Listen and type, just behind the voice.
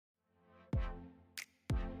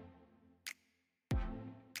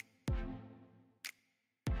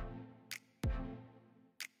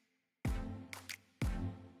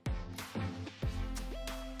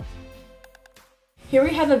Here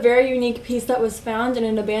we have a very unique piece that was found in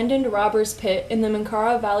an abandoned robber's pit in the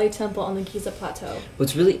Menkaura Valley Temple on the Giza Plateau.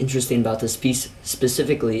 What's really interesting about this piece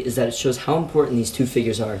specifically is that it shows how important these two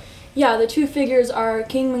figures are. Yeah, the two figures are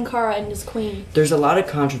King Menkaura and his queen. There's a lot of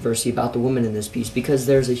controversy about the woman in this piece because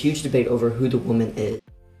there's a huge debate over who the woman is.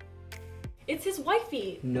 It's his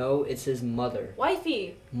wifey. No, it's his mother.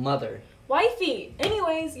 Wifey. Mother. Wifey!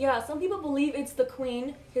 Anyways, yeah, some people believe it's the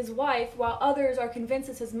queen, his wife, while others are convinced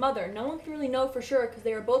it's his mother. No one can really know for sure because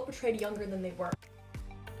they were both portrayed younger than they were.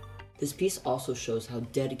 This piece also shows how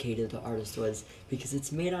dedicated the artist was because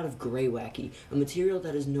it's made out of gray wacky, a material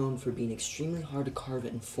that is known for being extremely hard to carve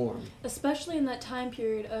and form. Especially in that time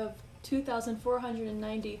period of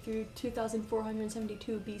 2490 through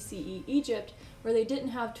 2472 BCE Egypt, where they didn't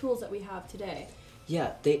have tools that we have today.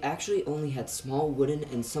 Yeah, they actually only had small wooden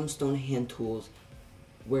and some stone hand tools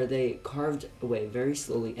where they carved away very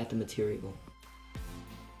slowly at the material.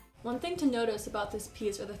 One thing to notice about this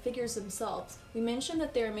piece are the figures themselves. We mentioned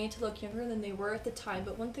that they are made to look younger than they were at the time,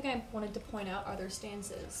 but one thing I wanted to point out are their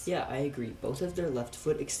stances. Yeah, I agree. Both have their left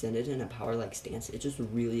foot extended in a power-like stance. It just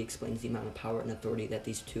really explains the amount of power and authority that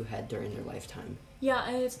these two had during their lifetime. Yeah,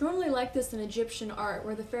 and it's normally like this in Egyptian art,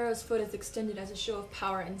 where the pharaoh's foot is extended as a show of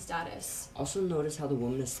power and status. Also notice how the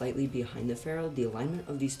woman is slightly behind the pharaoh. The alignment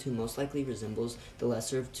of these two most likely resembles the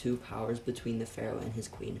lesser of two powers between the pharaoh and his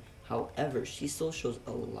queen. However, she still shows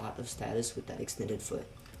a lot of status with that extended foot.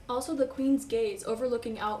 Also, the queen's gaze,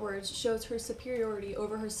 overlooking outwards, shows her superiority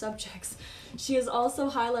over her subjects. She is also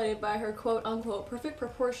highlighted by her quote-unquote perfect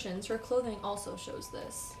proportions. Her clothing also shows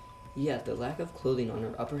this. Yeah, the lack of clothing on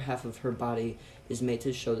her upper half of her body is made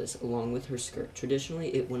to show this, along with her skirt.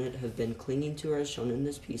 Traditionally, it wouldn't have been clinging to her as shown in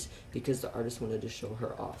this piece because the artist wanted to show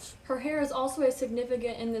her off. Her hair is also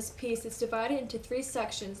significant in this piece. It's divided into three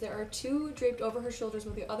sections. There are two draped over her shoulders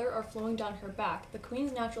while the other are flowing down her back. The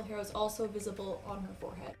queen's natural hair is also visible on her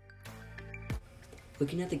forehead.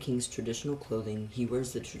 Looking at the king's traditional clothing, he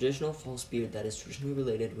wears the traditional false beard that is traditionally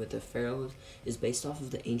related with the pharaoh, is based off of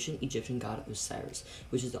the ancient Egyptian god Osiris,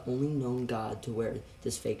 which is the only known god to wear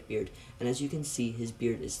this fake beard. And as you can see, his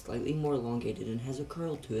beard is slightly more elongated and has a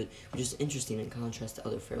curl to it, which is interesting in contrast to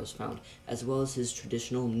other pharaohs found, as well as his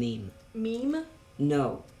traditional meme. Meme?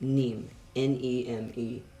 No, Neme.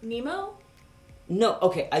 N-E-M-E. Nemo? No,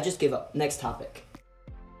 okay, I just gave up. Next topic.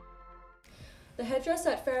 The headdress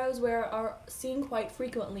that pharaohs wear are seen quite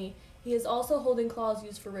frequently. He is also holding claws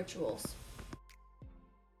used for rituals.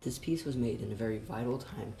 This piece was made in a very vital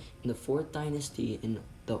time in the 4th dynasty in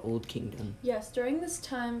the Old Kingdom. Yes, during this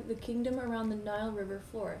time, the kingdom around the Nile River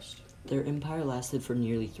flourished. Their empire lasted for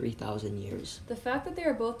nearly 3,000 years. The fact that they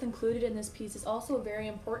are both included in this piece is also very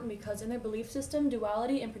important because in their belief system,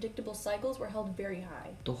 duality and predictable cycles were held very high.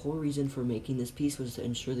 The whole reason for making this piece was to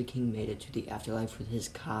ensure the king made it to the afterlife with his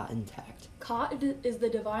Ka intact. Ka is the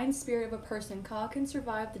divine spirit of a person. Ka can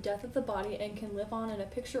survive the death of the body and can live on in a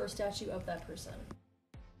picture or statue of that person.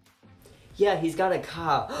 Yeah, he's got a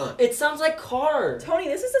Ka. It sounds like car. Tony,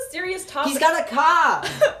 this is a serious topic. He's got a Ka.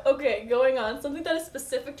 Okay, going on. Something that is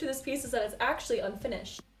specific to this piece is that it's actually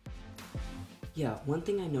unfinished. Yeah, one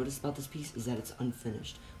thing I noticed about this piece is that it's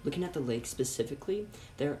unfinished. Looking at the legs specifically,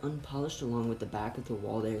 they're unpolished along with the back of the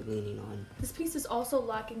wall they're leaning on. This piece is also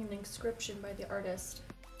lacking an inscription by the artist.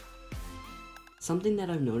 Something that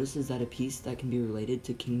I've noticed is that a piece that can be related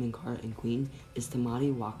to King Menkaura and Queen is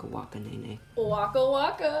Tamati Waka Waka Nene. Waka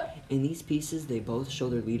Waka. In these pieces, they both show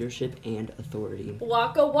their leadership and authority.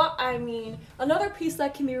 Waka Waka, another piece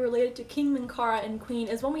that can be related to King Menkaura and Queen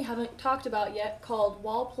is one we haven't talked about yet, called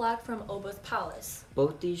Wall Plaque from Oba's Palace.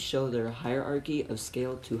 Both these show their hierarchy of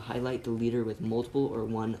scale to highlight the leader with multiple or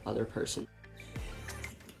one other person.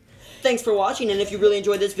 Thanks for watching, and if you really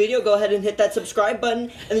enjoyed this video, go ahead and hit that subscribe button,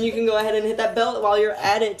 and then you can go ahead and hit that bell while you're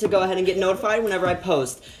at it to go ahead and get notified whenever I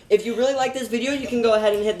post. If you really like this video, you can go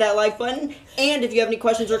ahead and hit that like button, and if you have any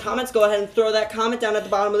questions or comments, go ahead and throw that comment down at the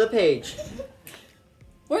bottom of the page.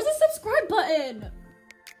 Where's the subscribe button?